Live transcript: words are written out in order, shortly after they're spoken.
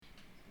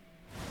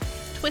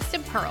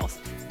Twisted Pearls,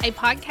 a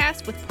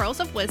podcast with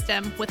pearls of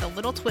wisdom with a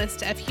little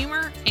twist of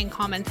humor and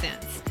common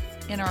sense.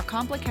 In our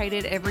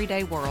complicated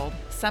everyday world,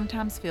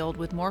 sometimes filled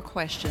with more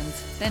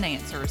questions than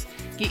answers,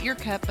 get your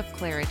cup of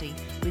clarity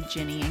with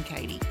Jenny and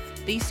Katie.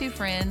 These two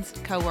friends,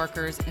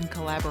 co-workers, and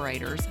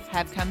collaborators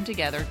have come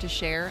together to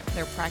share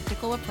their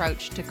practical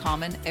approach to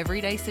common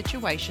everyday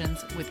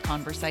situations with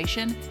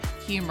conversation,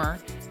 humor,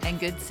 and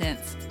good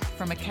sense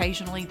from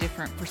occasionally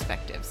different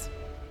perspectives.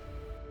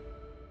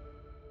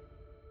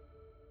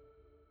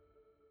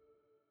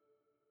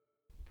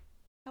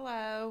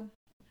 Hello,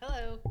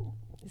 Hello,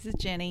 this is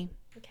Jenny.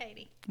 I'm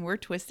Katie. We're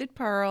Twisted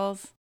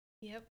Pearls.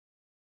 Yep.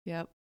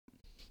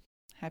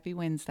 Happy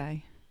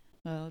Wednesday.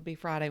 Well, it'll be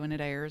Friday when it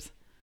airs.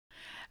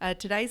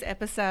 Today's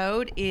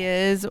episode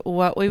is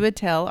what we would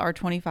tell our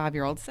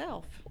 25-year-old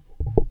self.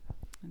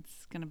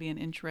 It's going to be an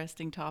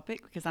interesting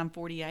topic because I'm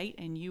 48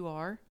 and you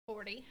are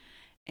 40.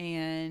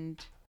 And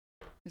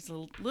there's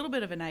a little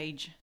bit of an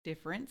age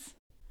difference.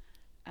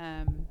 So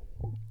I'm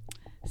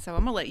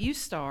going to let you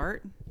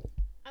start.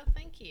 Oh,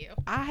 thank you.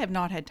 I have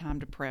not had time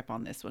to prep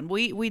on this one.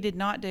 We did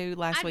not do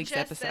last week's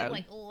episode. I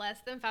just said less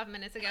than 5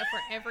 minutes ago for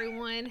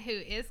everyone who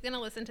is going to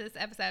listen to this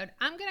episode,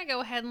 I'm going to go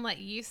ahead and let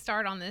you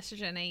start on this,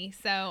 Jenny.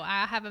 So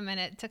I have a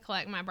minute to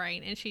collect my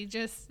brain, and she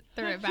just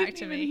threw it back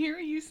to me. I didn't even hear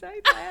you say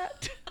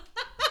that.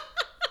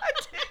 I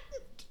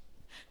didn't.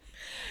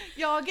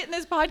 Y'all, getting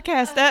this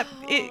podcast up,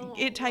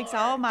 it takes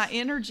all my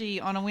energy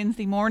on a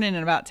Wednesday morning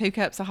and about 2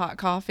 cups of hot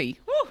coffee.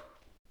 Woo!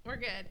 We're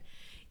good.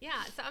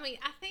 Yeah, so I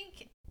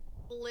think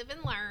live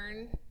and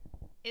learn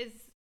is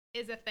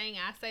a thing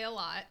I say a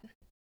lot.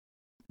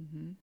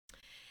 Mm-hmm.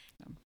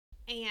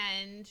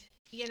 And,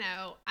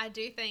 I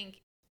do think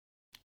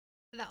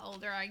the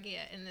older I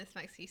get, and this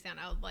makes you sound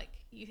old,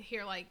 you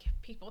hear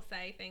people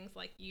say things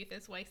like youth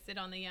is wasted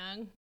on the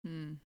young.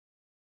 Mm.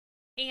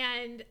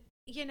 And,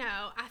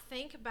 I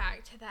think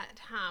back to that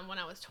time when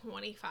I was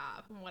 25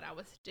 and what I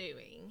was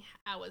doing.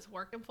 I was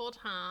working full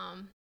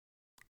time.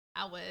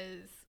 I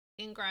was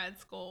in grad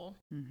school.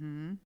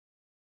 Mm-hmm.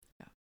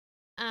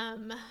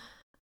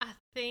 I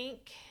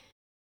think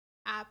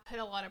I put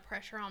a lot of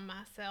pressure on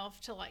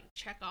myself to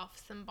check off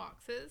some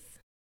boxes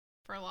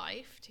for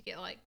life to get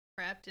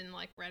prepped and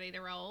ready to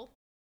roll.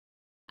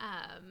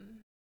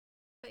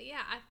 But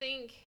yeah, I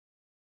think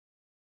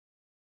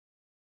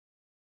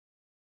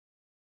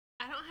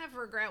I don't have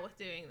regret with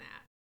doing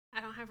that. I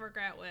don't have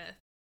regret with,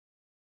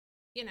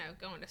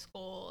 going to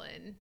school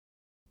and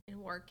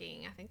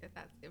working. I think that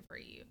that's good for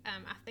you.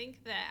 I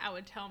think that I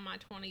would tell my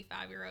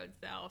 25-year-old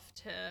self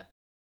to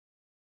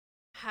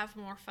have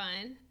more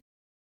fun,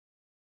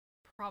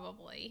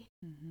 probably,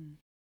 Mm-hmm.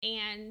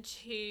 and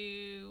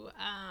to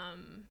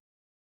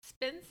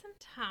spend some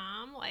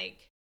time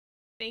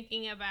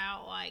thinking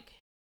about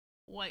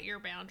what your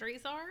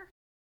boundaries are,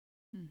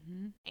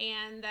 Mm-hmm.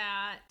 and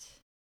that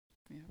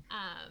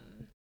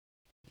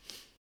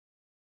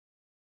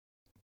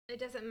it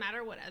doesn't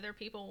matter what other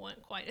people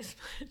want quite as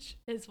much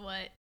as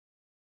what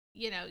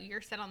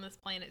you're set on this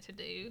planet to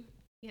do.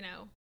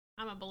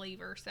 I'm a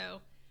believer,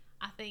 so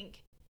I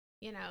think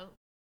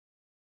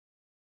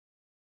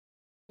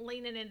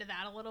leaning into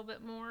that a little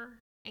bit more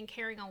and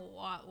caring a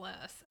lot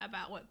less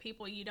about what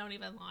people you don't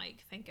even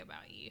think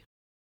about you.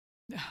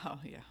 Oh,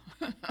 yeah.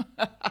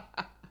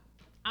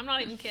 I'm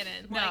not even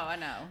kidding. No, I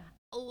know.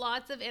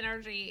 Lots of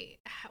energy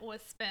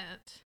was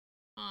spent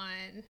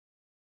on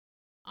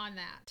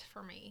that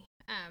for me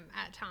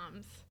at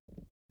times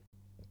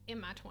in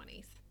my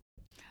 20s.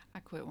 I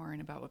quit worrying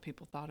about what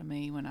people thought of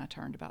me when I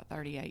turned about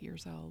 38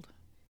 years old.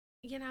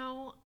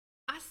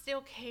 I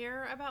still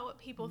care about what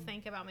people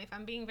think about me, if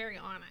I'm being very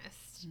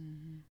honest.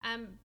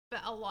 Mm-hmm. But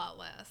a lot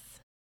less.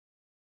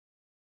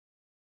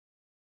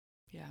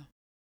 Yeah.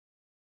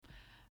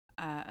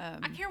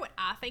 I care what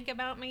I think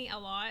about me a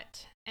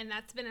lot, and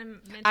that's been a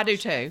mental I do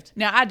shift. too.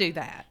 Now, I do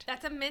that.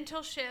 That's a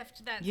mental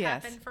shift that's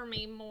Yes. happened for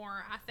me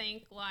more. I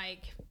think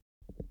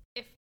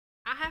if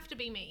I have to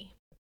be me,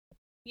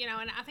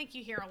 and I think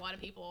you hear a lot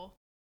of people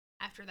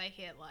after they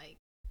hit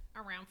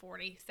around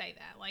 40 say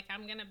that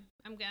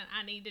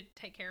I need to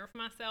take care of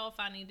myself.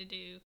 I need to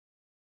do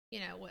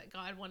what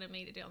God wanted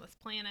me to do on this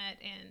planet,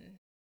 and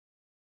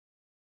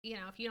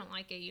if you don't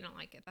like it, you don't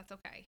like it. That's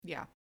okay.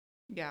 Yeah.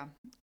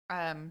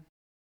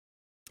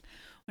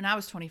 When I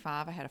was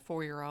 25, I had a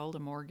 4-year-old, a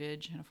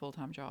mortgage, and a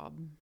full-time job,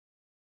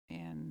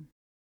 and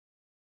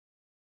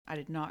I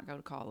did not go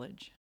to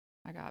college.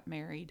 I got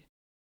married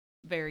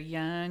very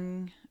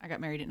young. I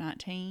got married at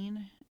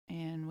 19,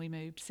 and we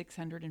moved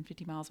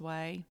 650 miles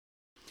away.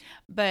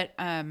 But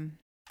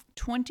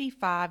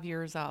 25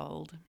 years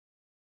old,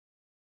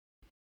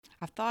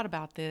 I've thought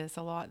about this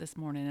a lot this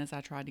morning as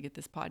I tried to get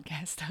this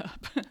podcast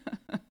up.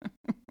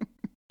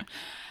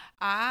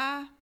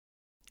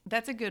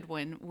 That's a good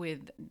one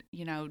with,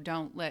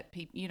 don't let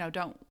people,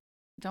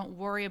 don't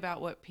worry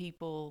about what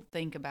people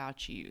think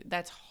about you.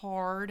 That's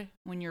hard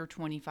when you're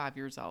 25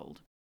 years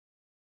old.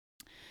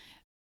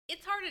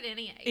 It's hard at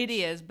any age. It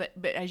is, but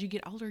as you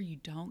get older, you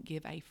don't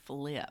give a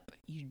flip.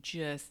 You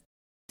just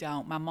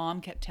don't. My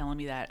mom kept telling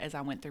me that as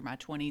I went through my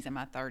 20s and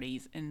my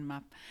 30s. And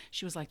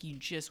she was like, you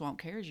just won't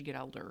care as you get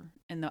older.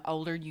 And the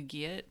older you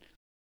get,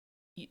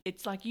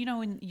 it's like,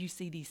 when you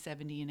see these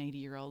 70 and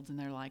 80-year-olds and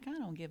they're like, I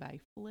don't give a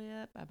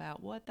flip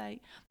about what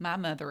my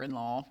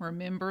mother-in-law,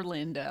 remember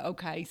Linda?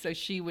 Okay, so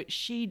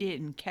she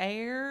didn't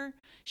care.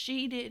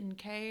 She didn't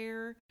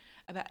care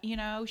about,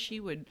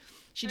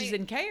 she just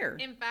didn't care.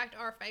 In fact,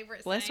 our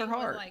favorite Bless her saying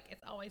heart. was like,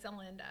 it's always a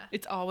Linda.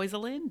 It's always a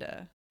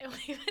Linda. And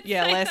we would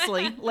Yeah, say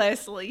Leslie. that.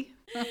 Leslie.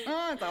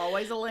 It's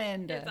always a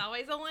Linda. It's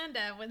always a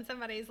Linda when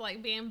somebody's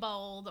like being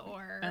bold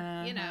or,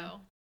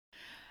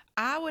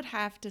 I would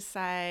have to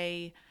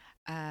say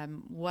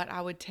what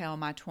I would tell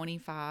my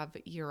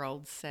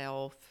 25-year-old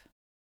self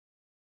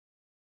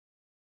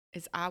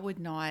is I would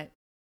not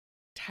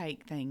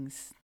take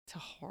things to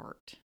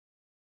heart.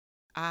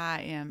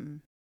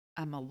 I'm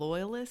a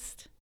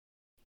loyalist,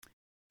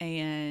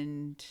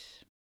 and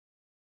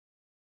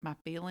my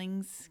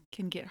feelings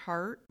can get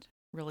hurt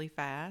really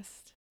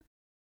fast.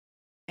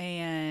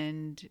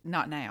 And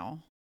not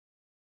now,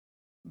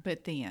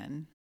 but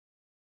then.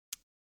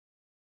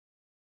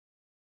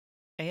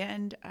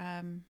 And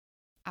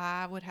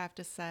I would have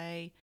to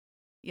say,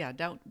 yeah,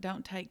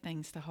 don't take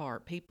things to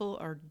heart. People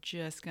are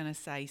just going to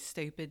say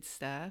stupid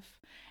stuff,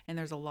 and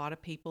there's a lot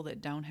of people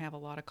that don't have a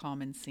lot of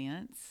common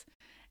sense,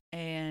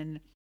 and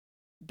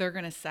they're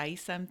going to say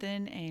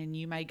something, and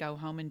you may go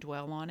home and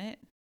dwell on it.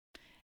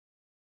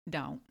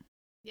 Don't.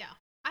 Yeah.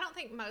 I don't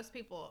think most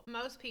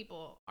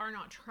people are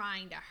not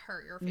trying to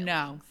hurt your feelings.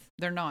 No,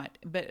 they're not.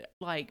 But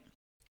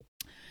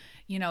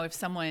if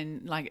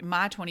someone, like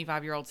my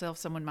 25-year-old self,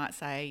 someone might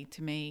say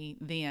to me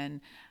then,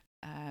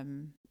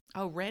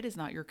 oh, red is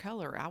not your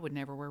color. I would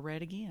never wear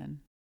red again,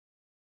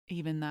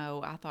 even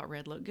though I thought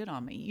red looked good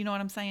on me. You know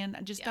what I'm saying?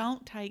 Just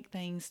don't take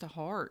things to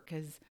heart,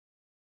 because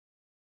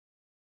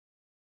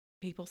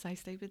people say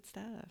stupid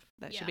stuff.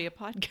 That should be a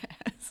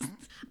podcast.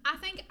 I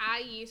think I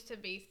used to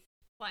be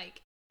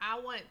like, I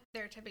want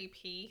there to be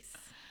peace.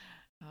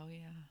 Oh,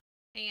 yeah.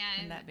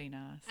 And that'd be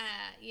nice.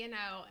 And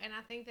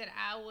I think that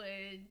I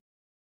would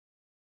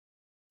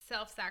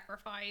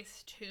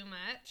self-sacrifice too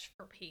much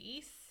for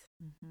peace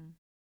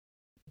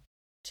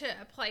to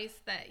a place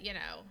that,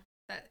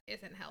 that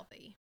isn't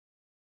healthy.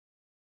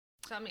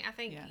 So, I mean, I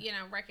think,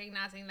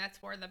 recognizing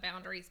that's where the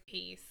boundaries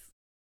piece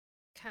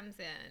comes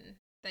in,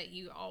 that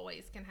you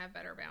always can have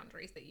better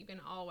boundaries, that you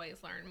can always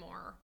learn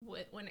more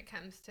when it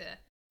comes to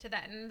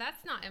that. And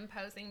that's not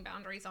imposing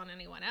boundaries on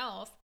anyone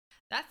else.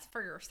 That's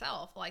for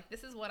yourself. Like,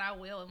 this is what I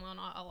will and will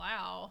not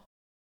allow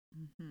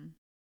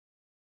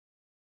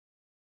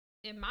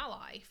in my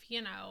life,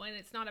 and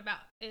it's not about,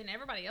 and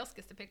everybody else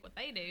gets to pick what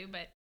they do,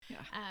 but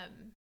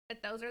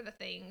those are the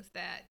things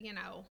that,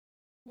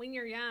 when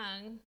you're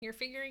young, you're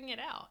figuring it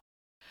out.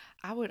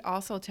 I would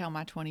also tell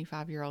my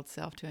 25-year-old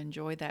self to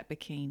enjoy that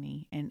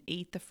bikini and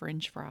eat the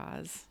French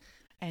fries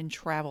and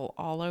travel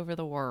all over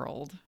the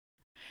world.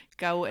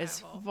 Go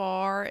as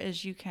far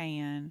as you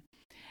can,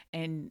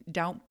 and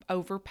don't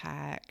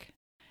overpack,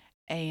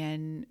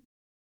 and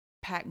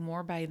pack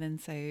more bathing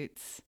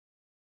suits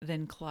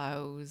than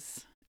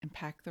clothes, and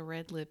pack the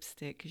red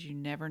lipstick because you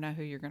never know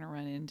who you're going to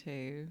run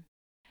into.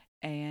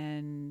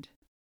 And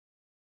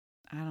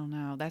I don't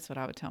know. That's what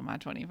I would tell my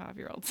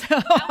 25-year-old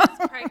self. I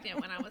was pregnant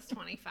when I was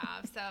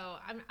 25, so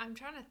I'm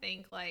trying to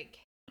think, like,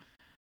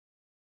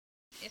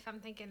 if I'm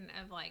thinking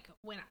of, like,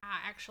 when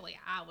I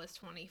was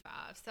 25.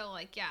 So,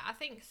 like, yeah, I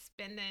think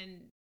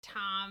spending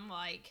time,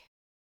 like,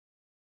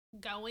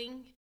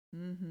 going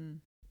and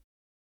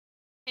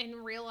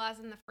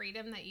realizing the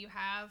freedom that you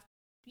have,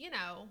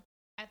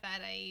 at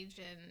that age,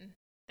 and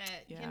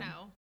that,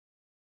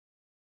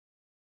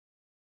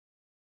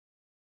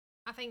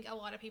 I think a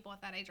lot of people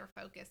at that age are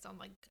focused on,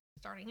 like,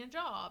 starting a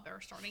job or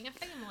starting a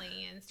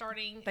family and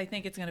They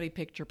think it's going to be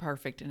picture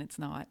perfect, and it's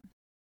not.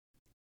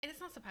 And it's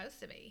not supposed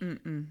to be.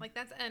 Mm-mm. Like,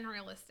 that's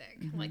unrealistic.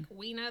 Like,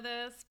 we know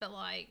this, but,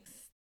 like,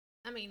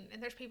 I mean,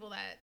 and there's people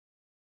that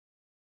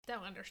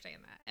don't understand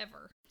that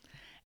ever.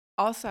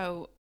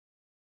 Also,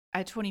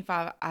 at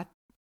 25,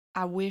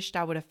 I wished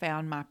I would have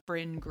found my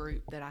friend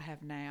group that I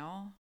have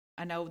now.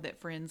 I know that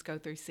friends go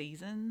through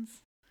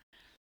seasons.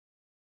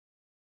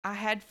 I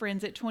had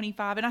friends at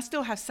 25, and I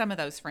still have some of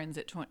those friends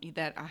at 20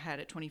 that I had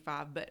at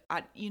 25. But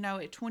at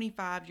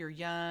 25, you're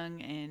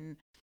young, and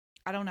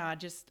I don't know.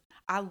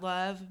 I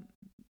love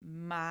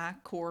my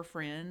core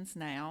friends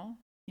now.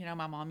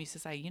 My mom used to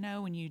say,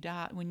 when you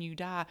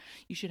die,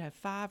 you should have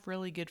 5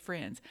 really good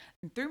friends.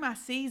 And through my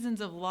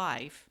seasons of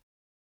life,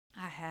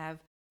 I have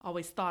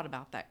always thought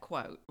about that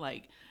quote,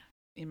 like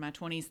in my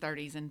 20s,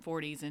 30s, and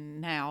 40s,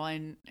 and now,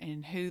 and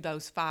who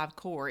those 5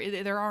 core.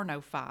 There are no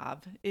 5.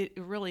 It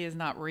really is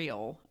not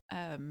real.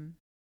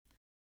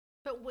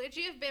 But would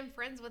you have been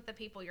friends with the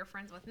people you're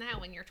friends with now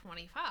when you're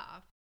 25?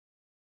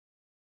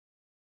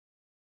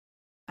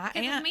 Because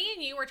if me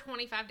and you were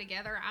 25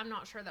 together, I'm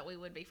not sure that we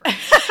would be friends.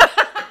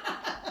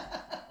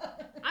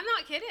 I'm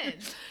not kidding.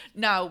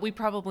 No, we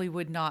probably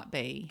would not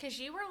be. Because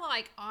you were,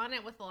 like, on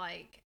it with,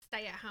 like,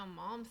 stay-at-home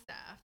mom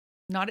stuff.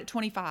 Not at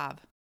 25.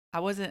 I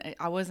wasn't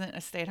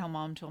a stay-at-home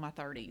mom until my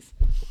 30s.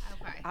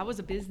 Okay. I was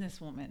a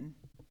businesswoman.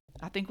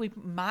 I think we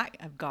might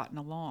have gotten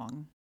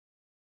along.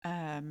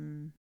 I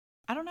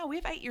don't know. We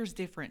have 8 years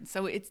difference,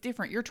 so it's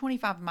different. Your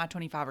 25 and my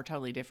 25 are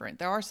totally different.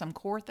 There are some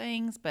core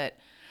things, but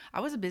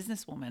I was a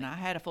businesswoman. I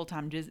had a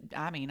full-time.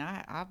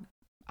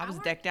 I was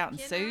decked out in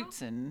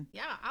suits and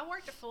yeah, I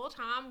worked a full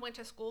time, went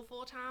to school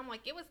full time.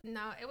 Like it was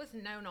no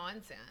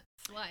nonsense.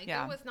 Like Yeah.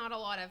 there was not a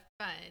lot of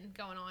fun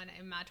going on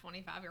in my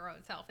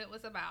 25-year-old self. It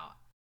was about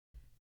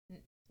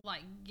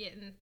like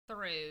getting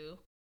through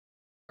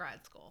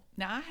grad school.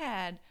 now I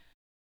had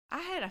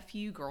a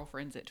few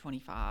girlfriends at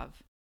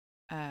 25,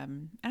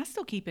 and I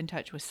still keep in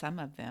touch with some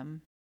of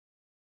them,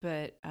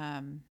 but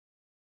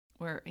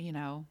where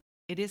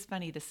it is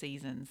funny the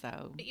seasons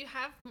though. But you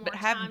have more But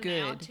have time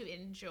now good. to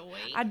enjoy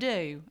I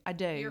do.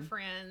 your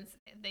friends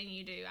than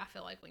you do, I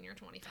feel like, when you're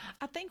 25.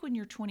 I think when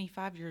you're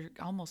 25, you're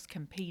almost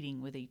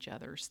competing with each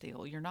other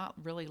still. You're not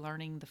really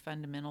learning the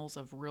fundamentals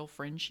of real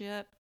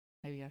friendship.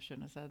 Maybe I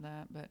shouldn't have said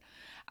that, but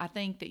I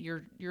think that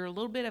you're a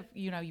little bit of,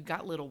 you've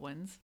got little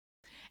ones.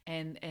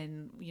 And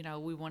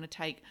we want to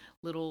take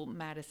little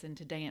Madison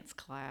to dance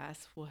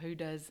class. Well, who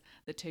does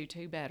the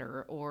tutu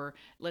better? Or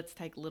let's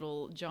take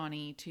little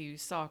Johnny to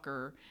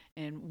soccer,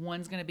 and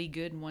one's going to be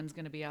good and one's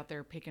going to be out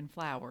there picking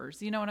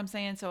flowers. You know what I'm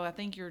saying? So I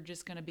think you're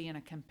just going to be in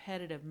a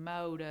competitive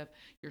mode of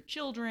your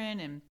children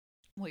and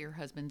what your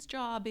husband's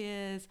job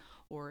is,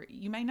 or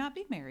you may not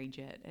be married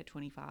yet at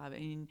 25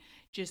 and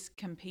just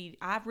compete.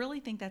 I really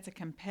think that's a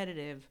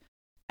competitive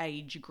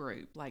age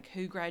group, like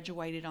who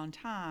graduated on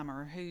time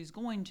or who's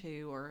going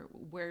to, or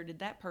where did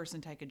that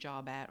person take a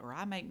job at, or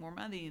I make more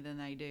money than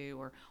they do,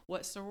 or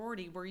what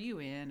sorority were you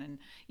in. And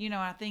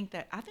I think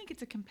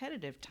it's a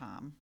competitive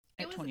time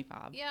at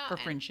 25 for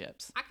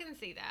friendships. I can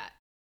see that.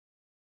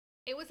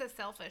 It was a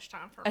selfish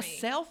time for me. A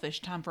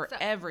selfish time for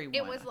everyone.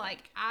 It was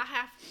like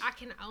I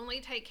can only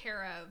take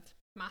care of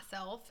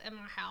myself and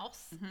my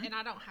house, and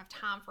I don't have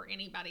time for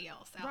anybody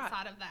else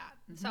outside of that.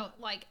 So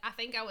like I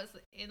think I was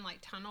in like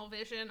tunnel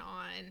vision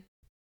on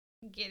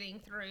getting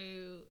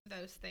through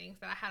those things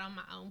that I had on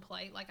my own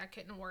plate. Like I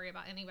couldn't worry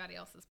about anybody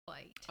else's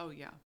plate. Oh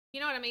yeah. You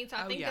know what I mean? So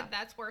I think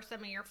that's where some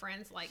of your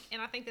friends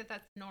and I think that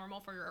that's normal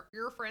for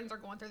your friends are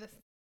going through this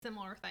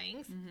similar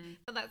things.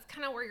 So that's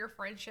kind of where your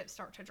friendships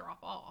start to drop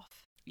off.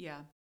 Yeah.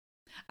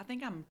 I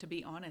think to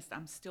be honest,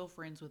 I'm still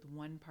friends with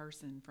one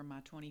person from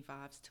my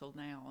 25s till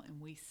now, and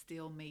we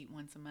still meet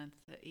once a month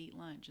to eat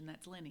lunch, and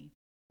that's Lenny.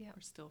 Yeah.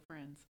 We're still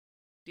friends.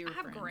 Dear friends.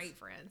 I have great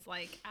friends.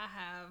 Like, I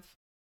have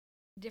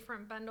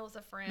different bundles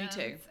of friends.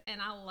 Me too.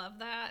 And I love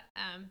that.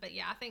 But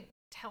yeah, I think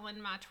telling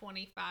my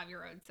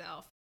 25-year-old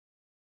self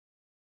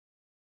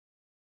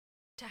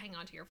to hang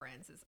on to your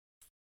friends is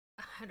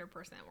 100%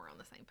 we're on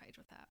the same page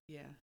with that.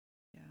 Yeah.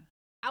 Yeah.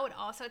 I would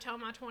also tell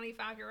my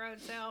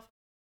 25-year-old self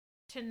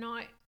to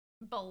not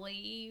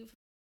believe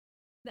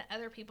that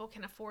other people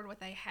can afford what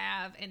they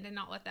have, and to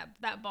not let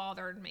that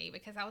bothered me,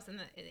 because I was in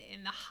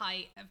the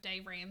height of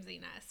Dave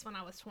Ramsey-ness when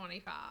I was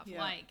 25. Yeah.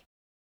 Like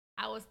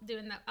I was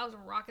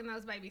rocking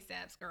those baby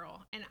steps,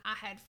 girl, and I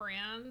had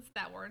friends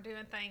that were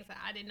doing things that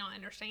I did not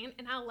understand,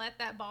 and I let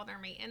that bother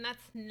me, and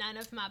that's none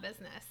of my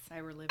business.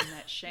 They were living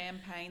that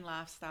champagne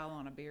lifestyle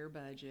on a beer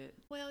budget.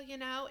 Well,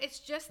 it's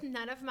just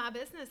none of my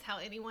business how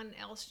anyone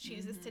else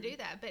chooses to do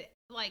that, but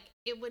like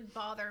it would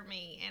bother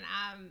me, and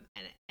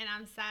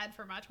I'm sad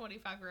for my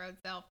 25-year-old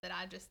self that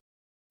I just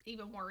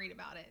even worried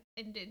about it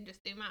and didn't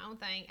just do my own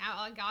thing.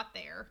 I got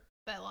there,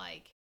 but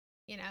like,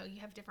 you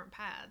have different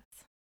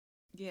paths.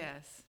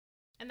 Yes.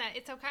 And that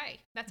it's okay.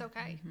 That's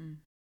okay. Mm-hmm.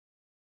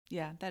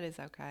 Yeah, that is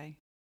okay.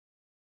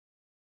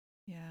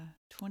 Yeah,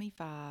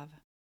 25.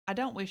 I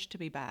don't wish to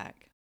be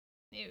back.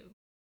 No.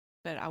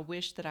 But I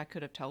wish that I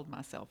could have told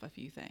myself a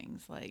few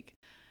things. Like,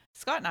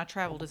 Scott and I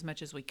traveled as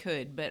much as we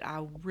could, but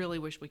I really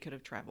wish we could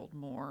have traveled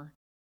more.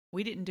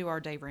 We didn't do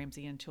our Dave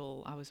Ramsey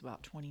until I was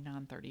about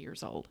 29, 30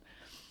 years old.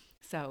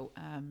 So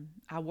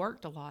I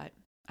worked a lot.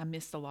 I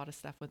missed a lot of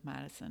stuff with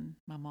Madison.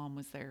 My mom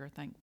was there,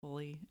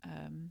 thankfully,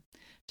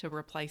 to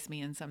replace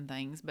me in some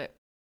things. But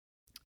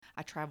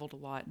I traveled a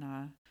lot,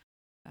 and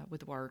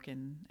with work,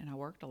 and I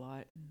worked a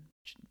lot.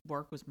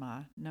 Work was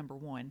my number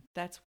one.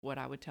 That's what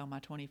I would tell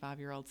my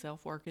 25-year-old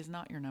self. Work is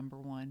not your number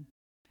one.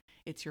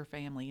 It's your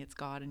family. It's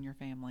God and your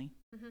family.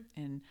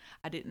 And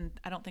I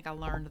don't think I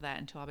learned that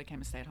until I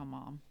became a stay-at-home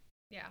mom.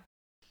 Yeah.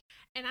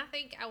 And I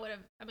think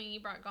you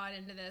brought God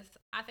into this.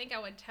 I think I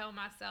would tell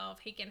myself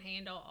he can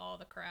handle all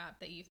the crap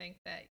that you think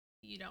that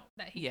you don't,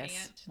 that he can't.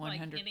 100%.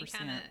 Like any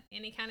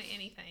kind of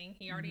anything.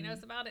 He already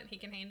knows about it. He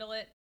can handle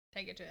it.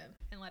 Take it to him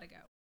and let it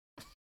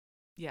go.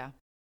 Yeah.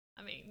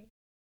 I mean,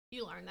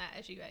 you learn that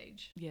as you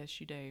age. Yes,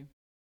 you do.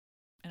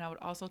 And I would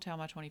also tell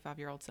my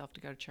 25-year-old self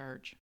to go to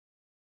church.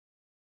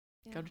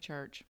 Yeah. Go to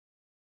church.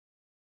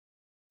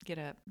 Get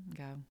up and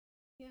go.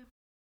 Yeah.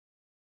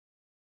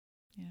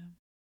 Yeah.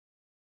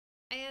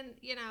 And,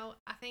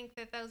 I think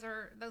that those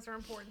are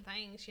important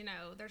things.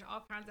 There's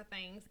all kinds of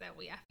things that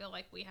I feel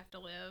like we have to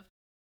live,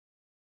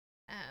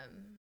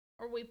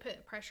 or we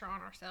put pressure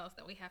on ourselves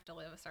that we have to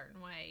live a certain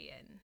way.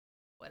 And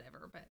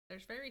whatever. But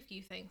there's very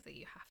few things that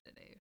you have to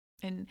do.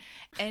 And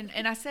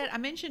I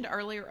mentioned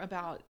earlier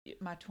about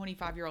my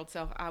 25-year-old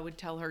self. I would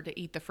tell her to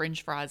eat the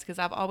French fries because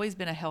I've always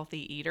been a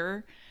healthy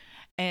eater,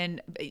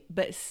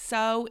 but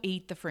so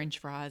eat the French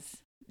fries.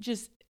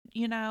 Just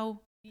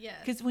Yes.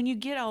 because when you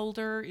get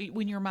older,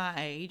 when you're my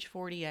age,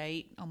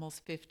 48,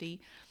 almost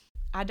 50,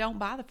 I don't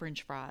buy the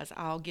French fries.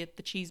 I'll get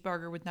the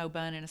cheeseburger with no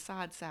bun and a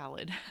side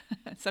salad.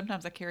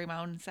 Sometimes I carry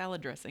my own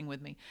salad dressing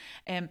with me,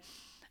 and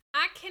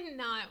I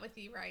cannot with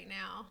you right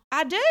now.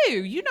 I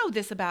do. You know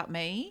this about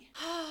me.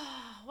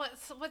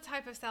 What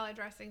type of salad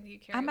dressing do you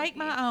carry? I make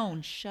my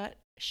own. Shut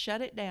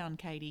it down,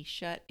 Katie.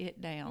 Shut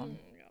it down.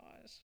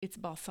 Oh gosh. It's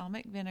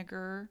balsamic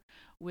vinegar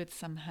with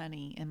some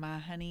honey, and my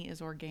honey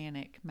is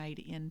organic, made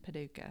in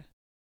Paducah.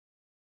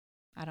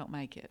 I don't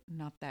make it.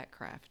 Not that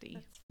crafty.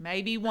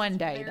 Maybe one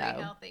day very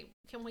though. Healthy.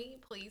 Can we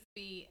please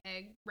be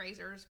egg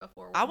raisers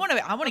before? I want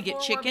to get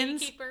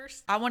chickens.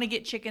 Beekeepers? I want to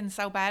get chickens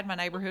so bad. My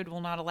neighborhood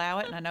will not allow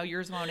it, and I know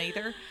yours won't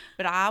either.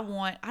 But I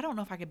don't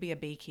know if I could be a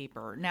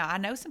beekeeper. Now I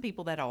know some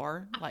people that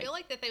are. I feel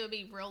like that they would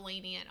be real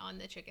lenient on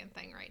the chicken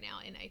thing right now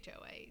in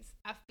HOAs.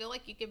 I feel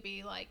like you could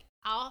be like,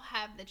 I'll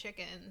have the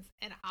chickens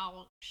and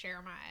I'll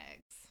share my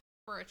eggs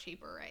for a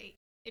cheaper rate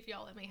if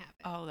y'all let me have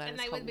it. Oh, and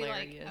they would be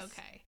like,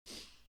 okay.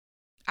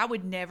 I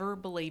would never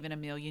believe in a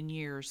million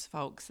years,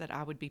 folks, that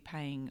I would be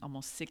paying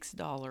almost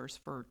 $6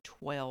 for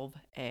 12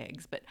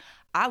 eggs. But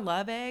I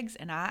love eggs,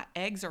 and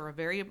eggs are a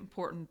very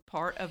important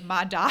part of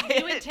my diet.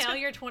 You would tell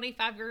your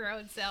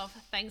 25-year-old self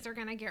things are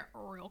going to get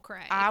real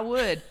crazy. I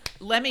would.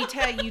 Let me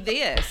tell you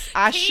this.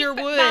 I sure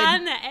would.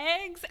 Buying the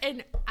eggs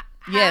and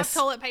have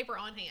toilet paper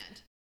on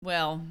hand.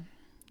 Well,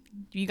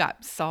 you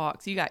got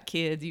socks, you got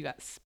kids, you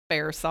got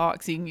spare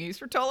socks you can use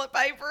for toilet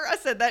paper. I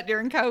said that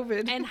during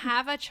COVID. And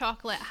have a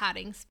chocolate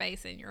hiding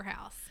space in your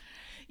house.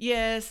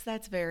 Yes,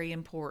 that's very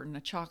important. A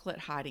chocolate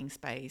hiding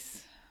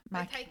space.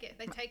 They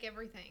take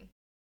everything.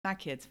 My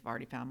kids have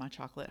already found my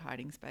chocolate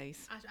hiding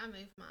space. I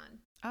moved mine.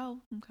 Oh,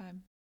 okay.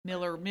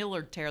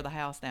 Miller tear the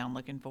house down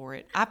looking for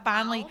it. I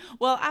finally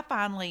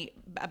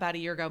about a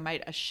year ago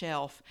made a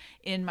shelf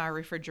in my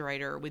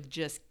refrigerator with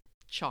just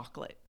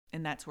chocolate.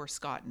 And that's where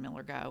Scott and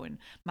Miller go. And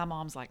my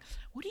mom's like,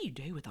 what do you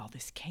do with all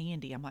this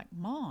candy? I'm like,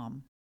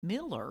 Mom,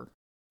 Miller,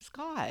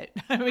 Scott.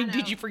 I mean,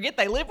 did you forget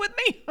they live with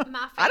me?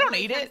 I don't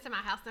eat it. To my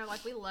house, and they're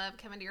like, we love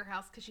coming to your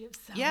house because you have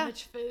so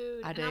much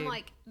food. I do. And I'm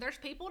like, there's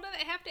people that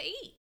have to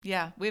eat.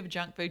 Yeah, we have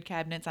junk food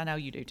cabinets. I know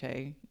you do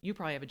too. You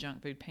probably have a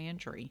junk food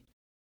pantry.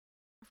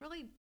 I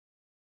really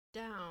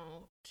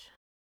don't.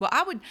 Well,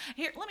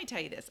 let me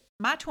tell you this.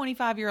 My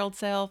 25-year-old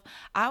self,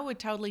 I would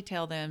totally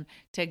tell them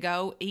to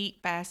go eat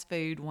fast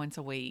food once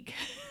a week.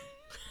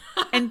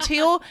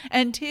 until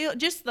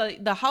just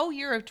the whole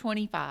year of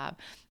 25.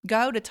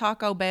 Go to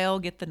Taco Bell,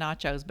 get the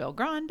nachos Bel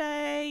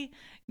Grande,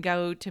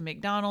 go to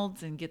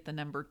McDonald's and get the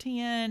number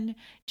 10.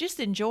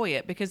 Just enjoy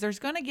it, because there's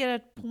going to get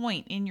a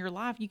point in your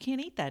life you can't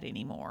eat that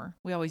anymore.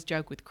 We always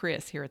joke with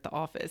Chris here at the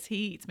office.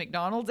 He eats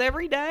McDonald's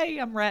every day.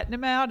 I'm ratting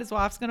him out. His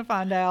wife's going to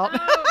find out.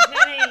 Oh,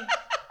 Jenny.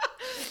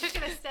 Took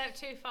it a step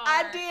too far.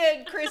 I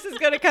did. Chris is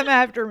going to come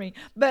after me.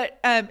 But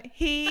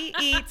he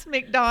eats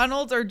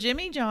McDonald's or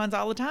Jimmy John's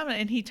all the time.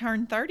 And he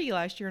turned 30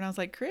 last year. And I was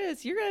like,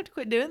 Chris, you're going to have to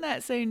quit doing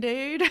that soon,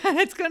 dude.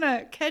 It's going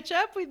to catch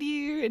up with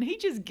you. And he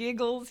just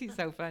giggles. He's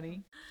so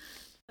funny.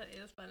 That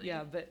is funny.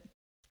 Yeah, but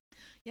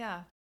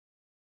yeah.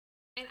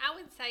 And I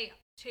would say,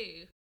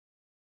 too,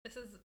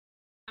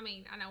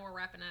 I know we're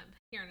wrapping up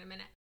here in a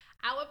minute.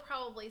 I would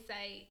probably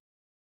say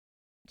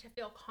to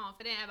feel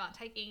confident about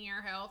taking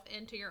your health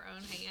into your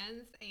own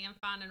hands and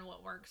finding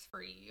what works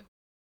for you.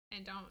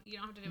 And you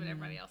don't have to do what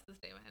everybody else is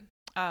doing.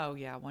 Oh,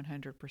 yeah,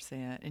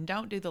 100%. And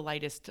don't do the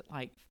latest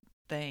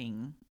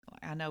thing.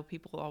 I know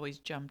people always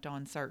jumped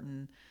on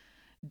certain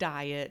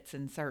diets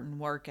and certain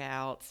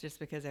workouts just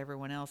because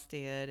everyone else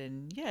did.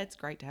 And yeah, it's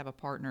great to have a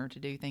partner to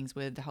do things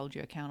with, to hold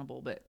you accountable,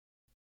 but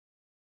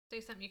do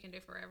something you can do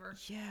forever.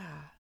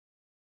 Yeah.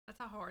 That's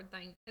a hard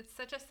thing. It's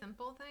such a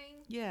simple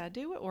thing. Yeah,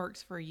 do what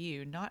works for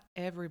you. Not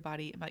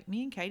everybody, like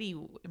me and Katie,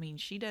 I mean,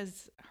 she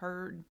does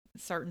her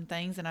certain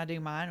things and I do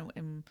mine,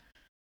 and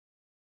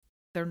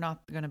they're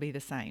not going to be the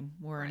same.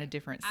 We're in a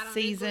different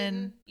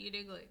season. Do you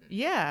do gluten.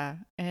 Yeah,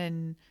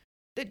 and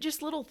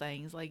just little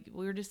things, like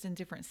we're just in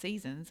different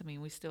seasons. I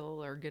mean, we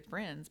still are good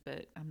friends,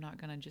 but I'm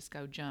not going to just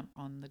go jump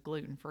on the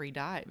gluten-free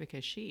diet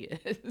because she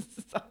is.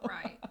 So.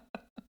 Right.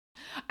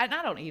 And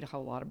I don't eat a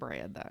whole lot of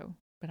bread, though.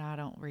 But I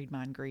don't read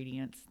my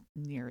ingredients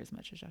near as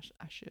much as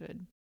I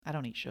should. I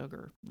don't eat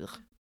sugar. Ugh.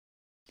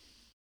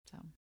 So,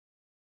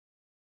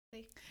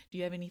 do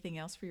you have anything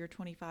else for your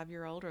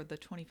 25-year-old or the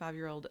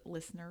 25-year-old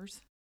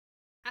listeners?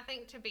 I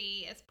think to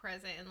be as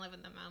present and live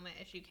in the moment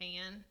as you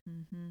can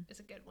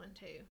is a good one,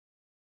 too.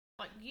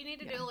 Like, you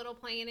need to do a little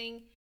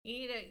planning. You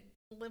need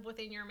to live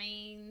within your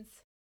means.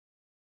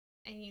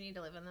 And you need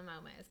to live in the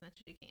moment as much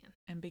as you can.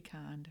 And be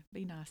kind.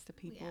 Be nice to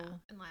people. Yeah,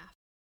 and laugh.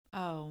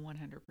 Oh,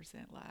 100%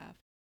 laugh.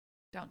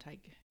 Don't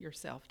take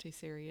yourself too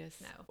serious.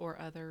 No.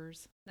 Or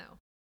others. No.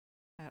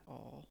 At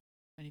all.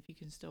 And if you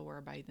can still wear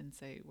a bathing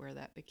suit, wear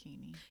that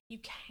bikini. You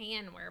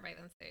can wear a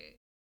bathing suit.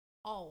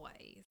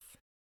 always.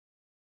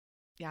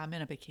 Yeah, I'm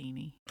in a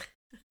bikini.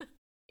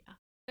 Yeah.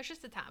 There's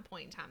just a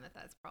point in time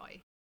that's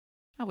probably.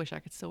 I wish I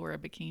could still wear a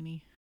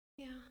bikini.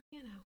 Yeah,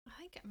 I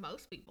think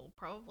most people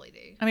probably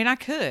do. I mean, I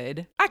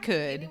could.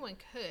 Anyone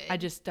could. I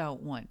just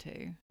don't want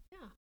to.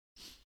 Yeah.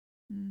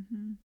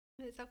 Mm-hmm.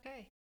 It's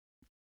okay.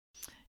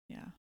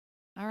 Yeah.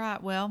 All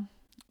right. Well,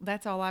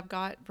 that's all I've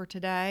got for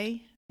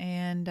today.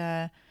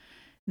 And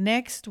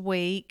next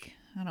week,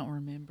 I don't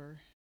remember.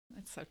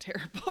 That's so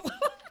terrible.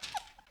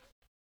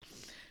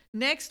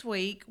 Next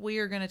week, we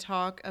are going to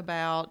talk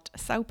about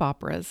soap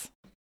operas.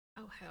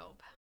 Oh,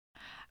 help.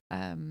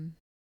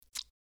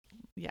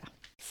 Yeah,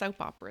 soap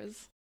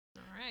operas.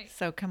 All right.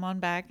 So come on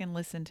back and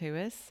listen to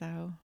us.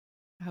 So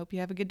I hope you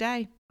have a good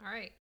day. All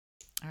right.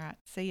 All right.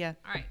 See ya.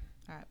 All right.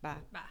 All right. Bye.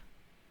 Bye.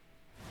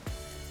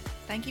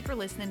 Thank you for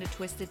listening to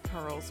Twisted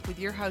Pearls with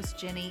your hosts,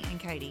 Jenny and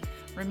Katie.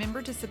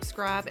 Remember to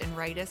subscribe and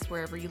rate us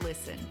wherever you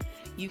listen.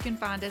 You can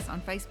find us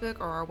on Facebook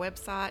or our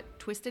website,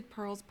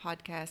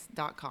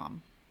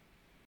 twistedpearlspodcast.com.